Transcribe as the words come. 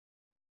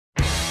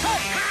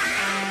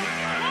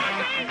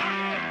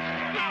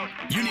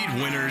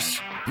winners?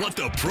 Let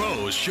the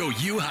pros show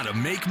you how to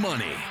make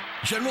money.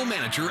 General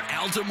Manager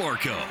Al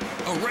DeMarco,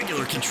 a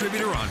regular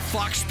contributor on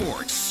Fox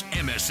Sports,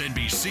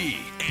 MSNBC,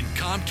 and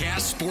Comcast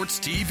Sports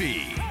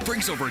TV,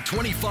 brings over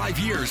 25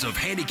 years of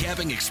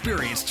handicapping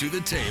experience to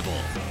the table.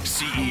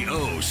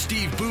 CEO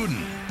Steve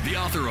Budin, the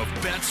author of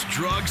Bets,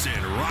 Drugs,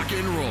 and Rock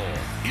and Roll,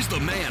 is the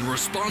man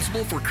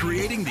responsible for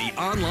creating the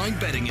online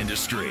betting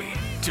industry.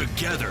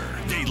 Together,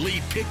 they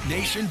lead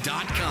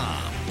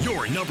PickNation.com,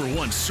 your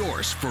 #1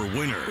 source for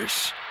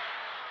winners.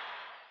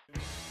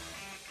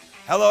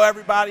 Hello,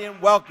 everybody, and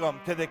welcome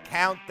to the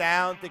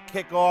Countdown to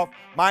Kickoff.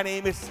 My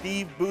name is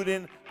Steve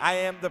Budin. I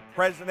am the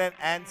president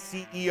and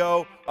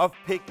CEO of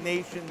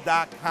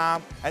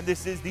PickNation.com, and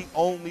this is the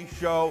only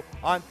show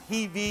on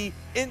TV,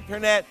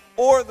 internet,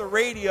 or the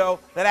radio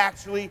that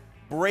actually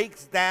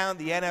breaks down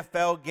the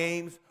NFL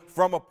games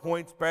from a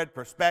point spread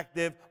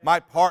perspective.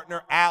 My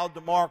partner, Al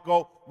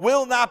DeMarco,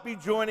 will not be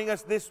joining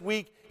us this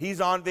week.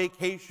 He's on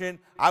vacation.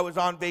 I was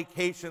on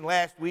vacation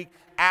last week.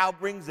 Al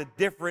brings a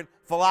different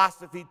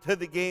philosophy to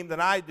the game than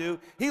I do.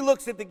 He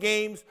looks at the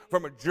games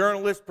from a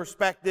journalist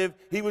perspective.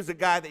 He was a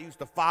guy that used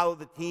to follow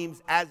the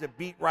teams as a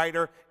beat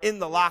writer in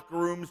the locker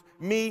rooms.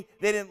 Me,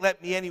 they didn't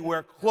let me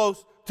anywhere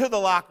close to the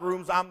locker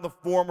rooms. I'm the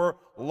former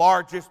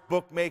largest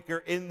bookmaker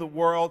in the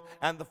world,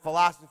 and the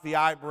philosophy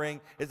I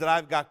bring is that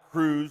I've got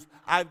crews,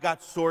 I've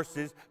got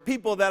sources,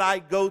 people that I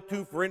go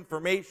to for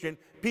information,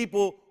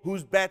 people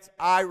whose bets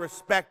I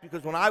respect,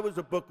 because when I was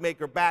a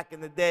bookmaker back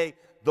in the day,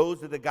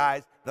 those are the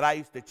guys that I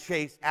used to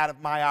chase out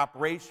of my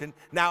operation.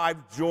 Now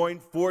I've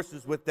joined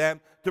forces with them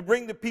to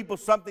bring to people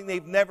something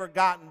they've never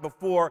gotten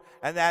before,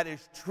 and that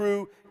is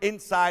true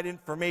inside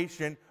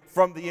information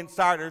from the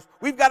insiders.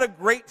 We've got a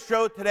great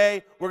show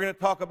today. We're going to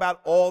talk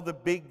about all the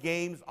big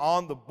games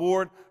on the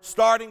board,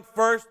 starting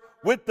first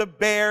with the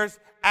Bears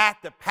at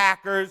the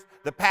Packers.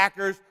 The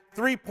Packers,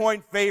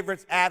 3-point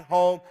favorites at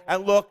home.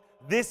 And look,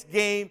 this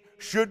game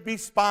should be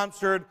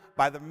sponsored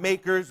by the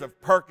makers of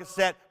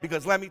Percocet,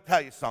 because let me tell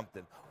you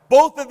something.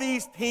 Both of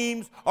these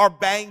teams are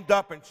banged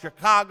up, and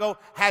Chicago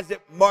has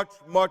it much,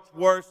 much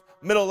worse.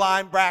 Middle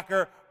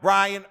linebacker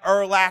Brian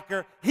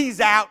Urlacher,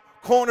 he's out.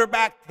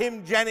 Cornerback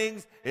Tim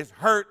Jennings is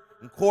hurt,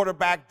 and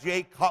quarterback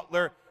Jay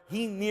Cutler,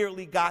 he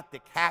nearly got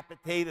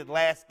decapitated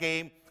last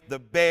game. The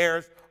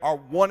Bears are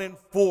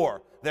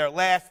 1-4 their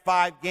last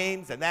 5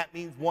 games, and that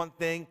means one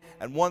thing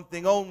and one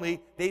thing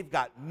only. They've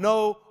got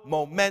no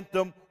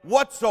momentum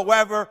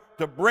whatsoever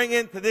to bring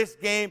into this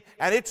game.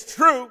 And it's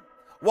true,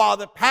 while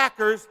the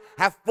Packers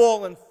have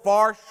fallen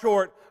far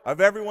short of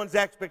everyone's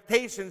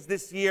expectations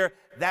this year,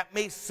 that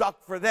may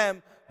suck for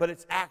them, but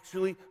it's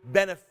actually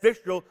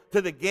beneficial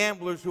to the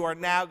gamblers who are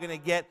now going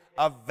to get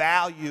a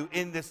value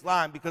in this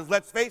line. Because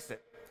let's face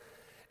it,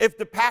 if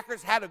the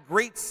Packers had a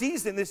great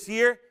season this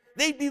year,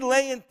 they'd be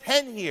laying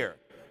 10 here,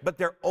 but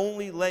they're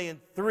only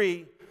laying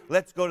 3.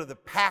 Let's go to the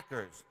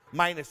Packers,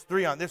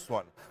 -3 on this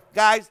one.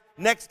 Guys,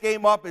 next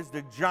game up is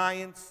the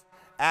Giants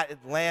at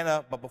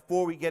Atlanta. But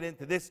before we get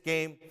into this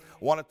game,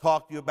 I want to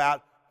talk to you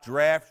about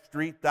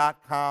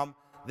DraftStreet.com.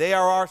 They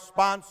are our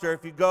sponsor.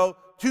 If you go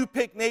to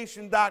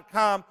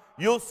PickNation.com,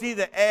 you'll see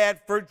the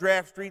ad for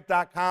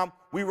DraftStreet.com.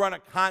 We run a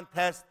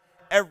contest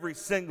every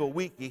single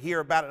week. You hear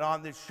about it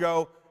on this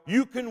show.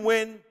 You can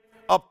win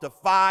up to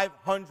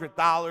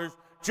 $500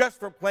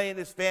 just for playing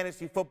this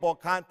fantasy football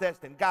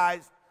contest. And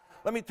guys,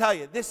 let me tell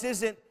you, this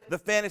isn't the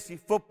fantasy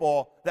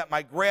football that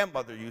my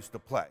grandmother used to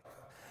play.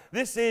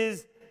 This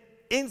is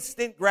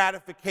instant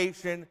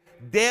gratification,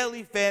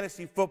 daily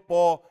fantasy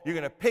football. You're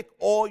going to pick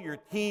all your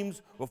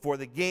teams before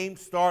the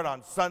games start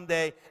on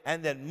Sunday,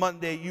 and then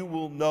Monday you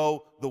will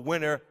know the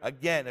winner.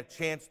 Again, a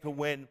chance to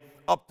win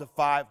up to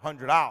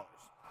 $500.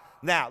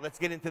 Now, let's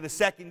get into the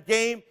second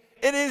game.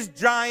 It is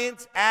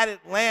Giants at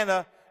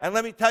Atlanta, and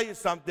let me tell you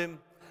something.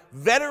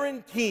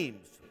 Veteran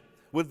teams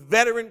with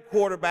veteran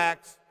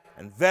quarterbacks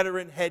and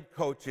veteran head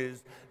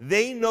coaches,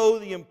 they know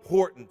the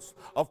importance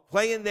of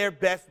playing their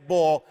best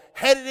ball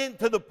headed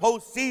into the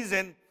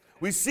postseason.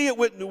 We see it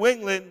with New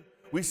England,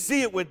 we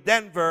see it with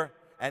Denver,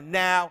 and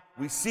now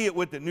we see it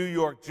with the New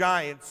York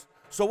Giants.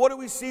 So what do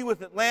we see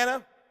with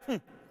Atlanta?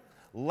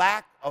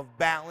 Lack of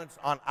balance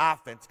on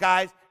offense.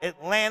 Guys,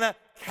 Atlanta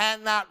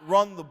cannot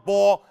run the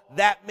ball.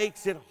 That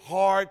makes it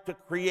hard to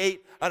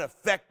create an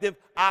effective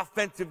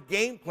offensive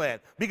game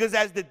plan, because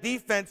as the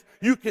defense,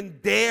 you can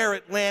dare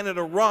Atlanta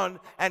to run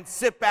and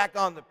sit back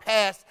on the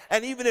pass,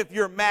 and even if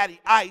you're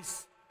Matty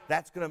Ice,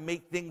 that's going to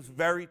make things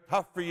very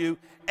tough for you.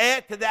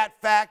 Add to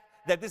that fact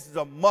that this is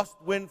a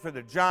must-win for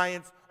the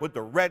Giants, with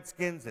the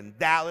Redskins and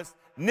Dallas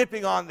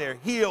nipping on their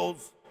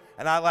heels,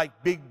 and I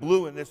like Big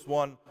Blue in this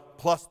one,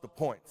 plus the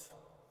points.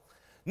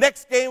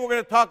 Next game we're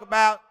going to talk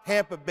about,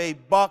 Tampa Bay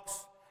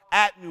Bucks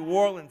at New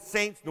Orleans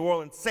Saints. New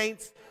Orleans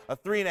Saints, a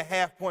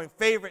 3.5-point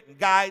favorite. And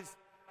guys,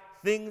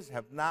 things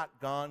have not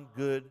gone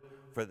good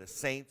for the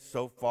Saints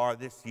so far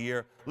this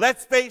year.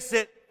 Let's face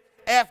it,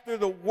 after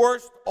the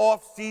worst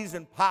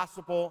offseason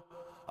possible,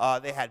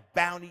 they had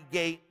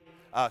Bountygate,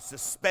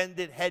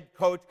 suspended head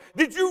coach.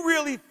 Did you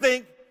really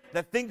think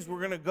that things were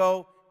going to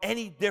go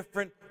any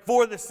different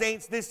for the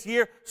Saints this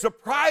year?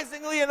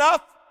 Surprisingly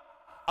enough,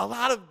 a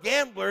lot of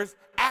gamblers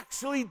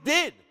actually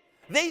did.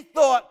 They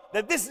thought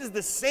that this is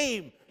the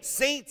same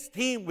Saints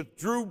team with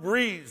Drew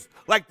Brees,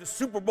 like the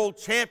Super Bowl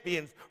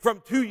champions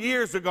from 2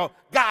 years ago.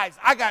 Guys,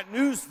 I got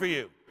news for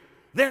you.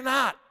 They're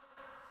not.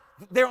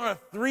 They're on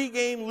a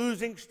 3-game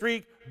losing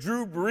streak.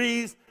 Drew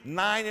Brees,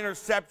 9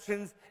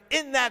 interceptions.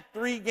 In that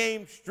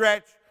 3-game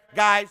stretch,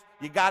 guys,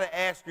 you got to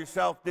ask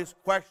yourself this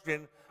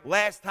question.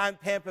 Last time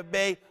Tampa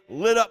Bay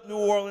lit up New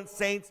Orleans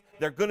Saints,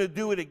 they're going to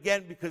do it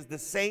again because the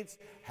Saints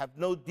have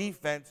no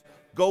defense.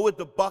 Go with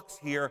the Bucs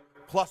here,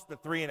 plus the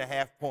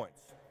 3.5 points.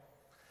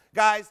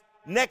 Guys,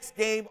 next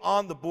game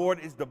on the board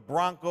is the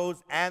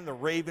Broncos and the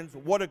Ravens.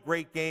 What a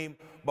great game.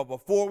 But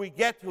before we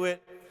get to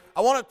it,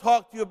 I want to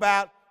talk to you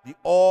about the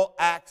All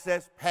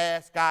Access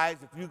Pass. Guys,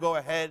 if you go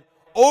ahead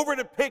over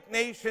to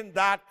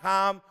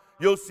picknation.com,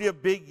 you'll see a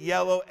big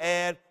yellow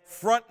ad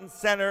front and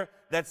center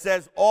that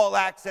says All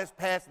Access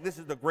Pass. This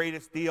is the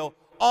greatest deal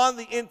on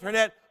the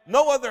internet.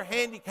 No other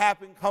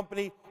handicapping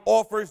company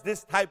offers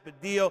this type of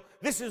deal.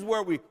 This is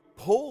where we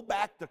pull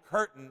back the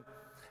curtain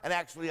and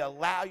actually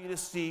allow you to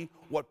see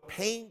what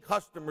paying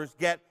customers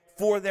get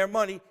for their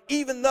money,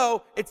 even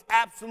though it's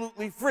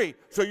absolutely free.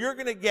 So you're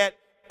going to get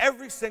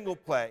every single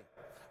play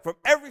from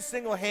every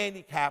single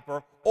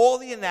handicapper, all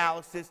the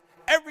analysis,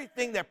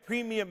 everything that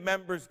premium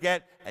members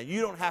get, and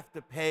you don't have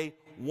to pay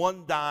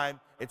one dime.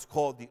 It's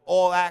called the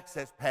All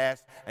Access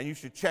Pass, and you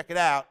should check it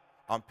out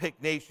on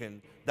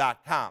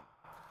picknation.com.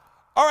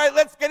 All right,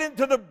 let's get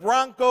into the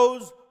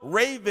Broncos,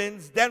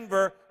 Ravens,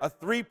 Denver, a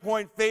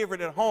 3-point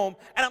favorite at home.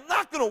 And I'm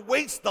not going to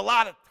waste a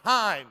lot of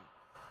time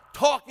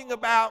talking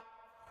about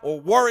or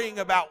worrying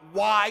about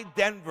why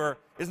Denver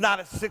is not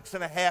a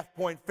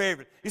 6.5-point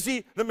favorite. You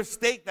see, the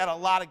mistake that a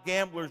lot of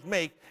gamblers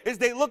make is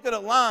they look at a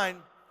line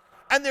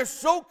and they're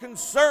so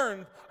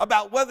concerned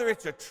about whether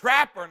it's a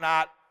trap or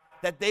not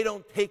that they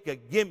don't take a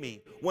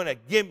gimme when a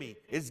gimme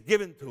is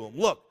given to them.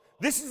 Look,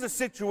 this is a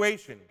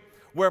situation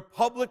where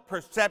public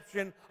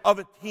perception of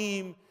a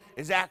team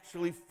is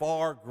actually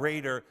far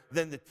greater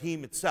than the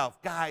team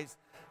itself. Guys,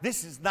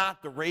 this is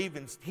not the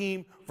Ravens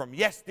team from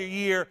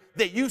yesteryear.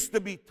 They used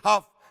to be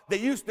tough. They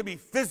used to be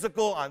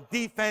physical on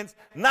defense.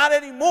 Not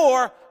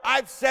anymore.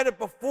 I've said it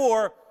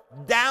before.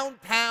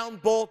 Downtown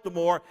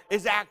Baltimore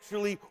is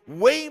actually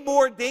way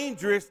more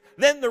dangerous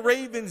than the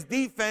Ravens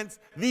defense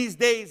these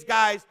days.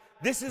 Guys,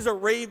 this is a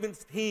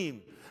Ravens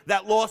team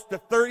that lost to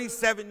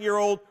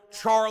 37-year-old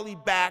Charlie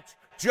Batch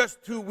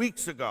just 2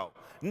 weeks ago.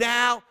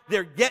 Now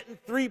they're getting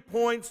 3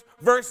 points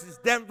versus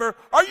Denver.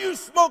 Are you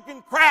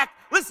smoking crack?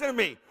 Listen to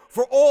me.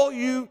 For all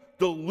you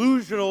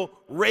delusional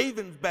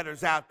Ravens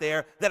bettors out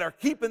there that are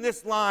keeping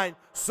this line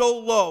so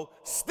low,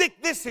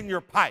 stick this in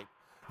your pipe.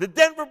 The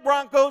Denver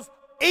Broncos,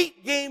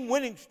 8-game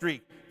winning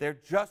streak. They're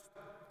just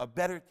a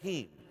better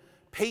team.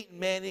 Peyton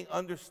Manning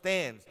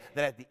understands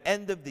that at the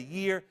end of the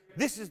year,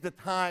 this is the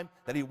time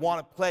that he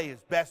wants to play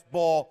his best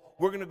ball.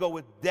 We're going to go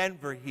with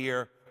Denver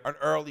here, an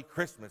early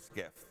Christmas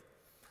gift.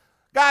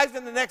 Guys,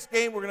 in the next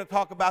game, we're going to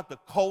talk about the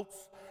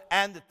Colts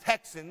and the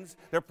Texans.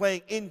 They're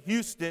playing in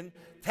Houston,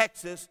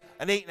 Texas,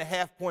 an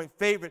 8.5-point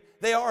favorite.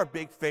 They are a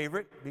big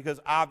favorite because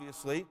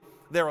obviously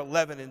they're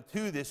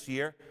 11-2 this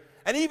year.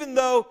 And even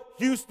though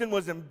Houston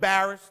was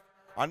embarrassed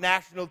on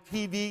national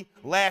TV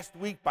last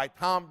week by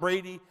Tom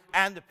Brady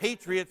and the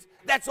Patriots,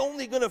 that's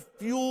only going to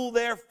fuel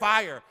their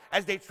fire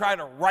as they try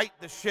to right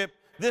the ship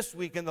this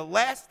week. And the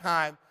last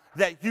time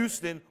that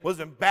Houston was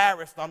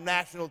embarrassed on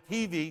national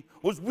TV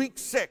was week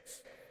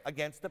 6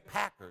 against the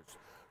Packers.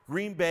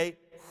 Green Bay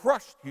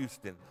crushed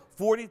Houston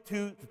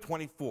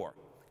 42-24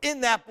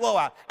 in that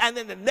blowout. And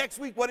then the next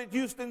week, what did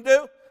Houston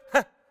do?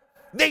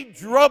 They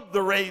drubbed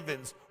the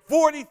Ravens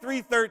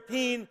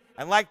 43-13.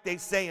 And like they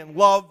say in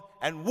love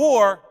and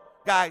war,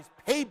 guys,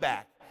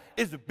 payback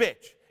is a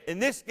bitch. In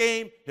this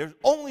game, there's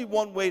only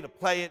one way to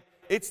play it.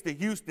 It's the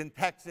Houston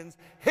Texans.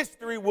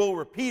 History will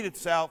repeat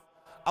itself.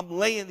 I'm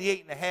laying the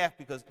 8.5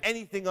 because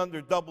anything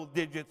under double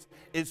digits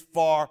is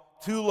far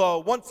too low.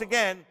 Once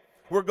again,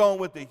 we're going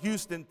with the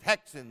Houston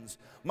Texans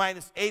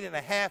minus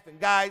 8.5. And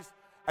guys,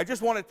 I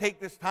just want to take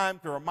this time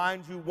to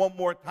remind you one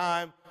more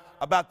time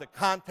about the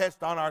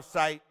contest on our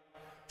site.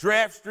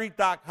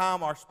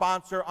 DraftStreet.com, our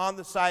sponsor on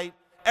the site,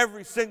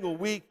 every single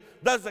week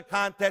does a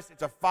contest.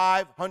 It's a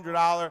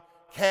 $500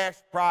 cash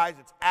prize.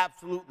 It's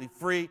absolutely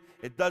free.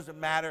 It doesn't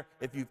matter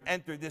if you've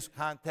entered this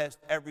contest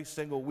every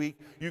single week.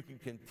 You can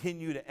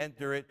continue to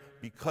enter it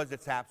because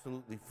it's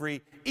absolutely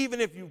free.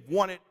 Even if you've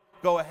won it,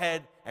 go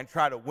ahead and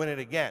try to win it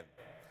again.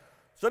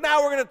 So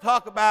now we're going to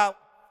talk about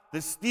the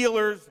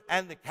Steelers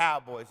and the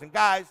Cowboys. And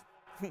guys,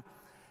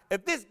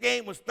 if this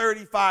game was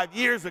 35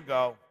 years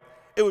ago,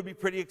 it would be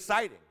pretty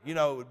exciting. You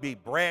know, it would be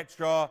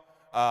Bradshaw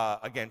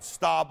against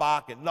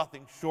Staubach and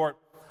nothing short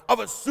of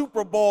a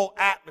Super Bowl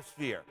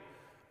atmosphere.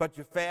 But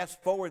you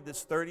fast forward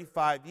this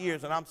 35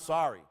 years, and I'm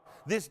sorry.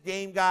 This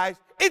game, guys,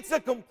 it's a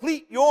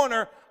complete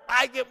yawner.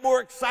 I get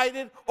more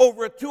excited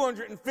over a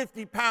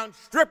 250-pound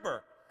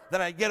stripper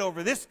than I get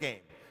over this game.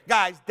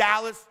 Guys,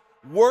 Dallas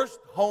worst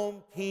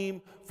home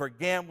team for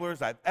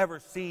gamblers I've ever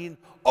seen.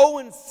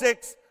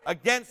 0-6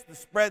 against the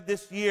spread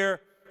this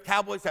year.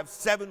 Cowboys have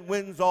 7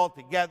 wins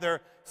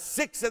altogether.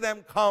 6 of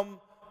them come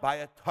by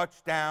a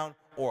touchdown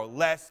or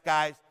less,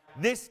 guys.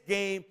 This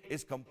game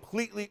is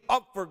completely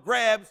up for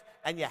grabs,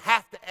 and you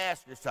have to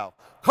ask yourself,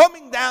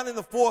 coming down in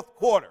the fourth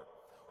quarter,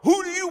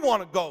 who do you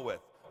want to go with?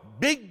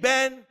 Big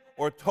Ben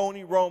or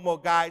Tony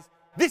Romo, guys?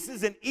 This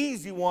is an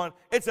easy one.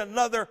 It's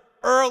another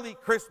early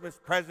Christmas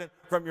present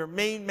from your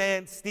main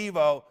man,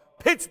 Steve-O.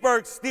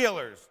 Pittsburgh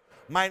Steelers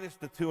minus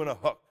the 2 and a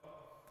hook.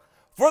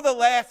 For the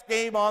last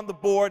game on the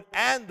board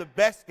and the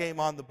best game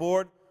on the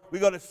board, we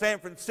go to San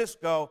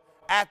Francisco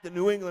at the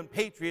New England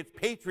Patriots.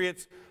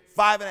 Patriots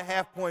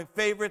 5.5-point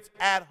favorites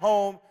at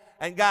home.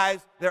 And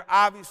guys, they're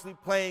obviously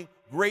playing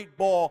great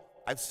ball.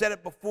 I've said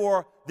it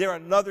before, they're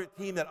another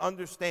team that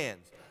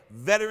understands.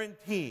 Veteran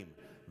team,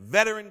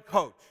 veteran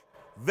coach,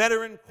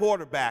 veteran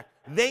quarterback.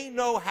 They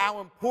know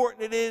how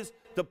important it is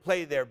to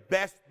play their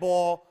best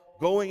ball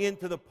going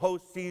into the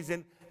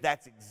postseason.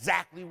 That's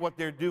exactly what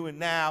they're doing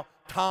now.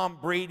 Tom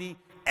Brady,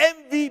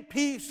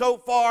 MVP so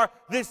far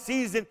this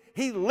season.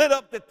 He lit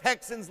up the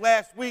Texans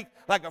last week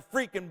like a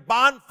freaking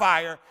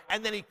bonfire,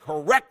 and then he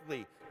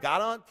correctly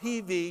got on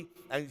TV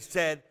and he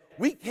said,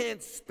 we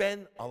can't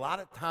spend a lot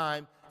of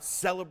time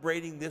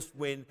celebrating this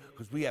win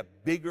because we have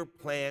bigger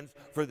plans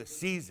for the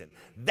season.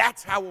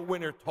 That's how a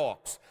winner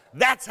talks.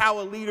 That's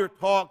how a leader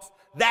talks.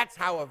 That's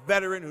how a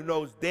veteran who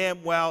knows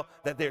damn well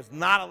that there's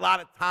not a lot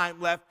of time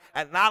left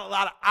and not a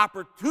lot of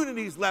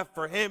opportunities left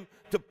for him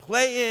to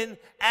play in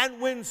and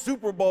win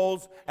Super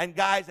Bowls. And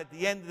guys, at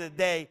the end of the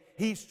day,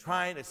 he's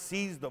trying to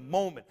seize the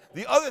moment.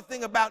 The other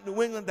thing about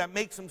New England that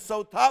makes them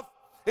so tough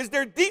is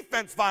their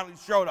defense finally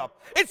showed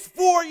up. It's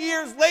 4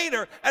 years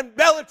later, and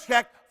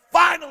Belichick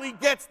finally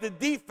gets the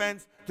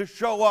defense to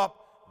show up.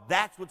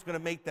 That's what's going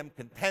to make them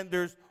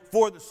contenders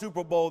for the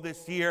Super Bowl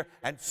this year,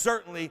 and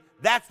certainly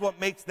that's what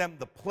makes them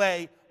the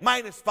play.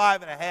 Minus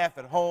 5.5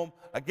 at home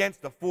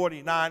against the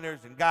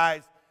 49ers. And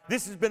guys,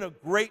 this has been a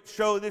great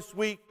show this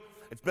week.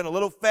 It's been a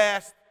little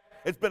fast.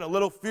 It's been a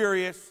little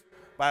furious,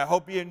 but I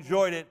hope you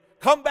enjoyed it.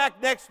 Come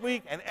back next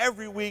week and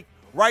every week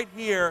right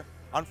here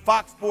on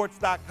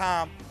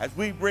FoxSports.com as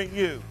we bring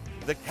you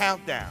the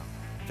countdown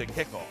to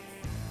kickoff.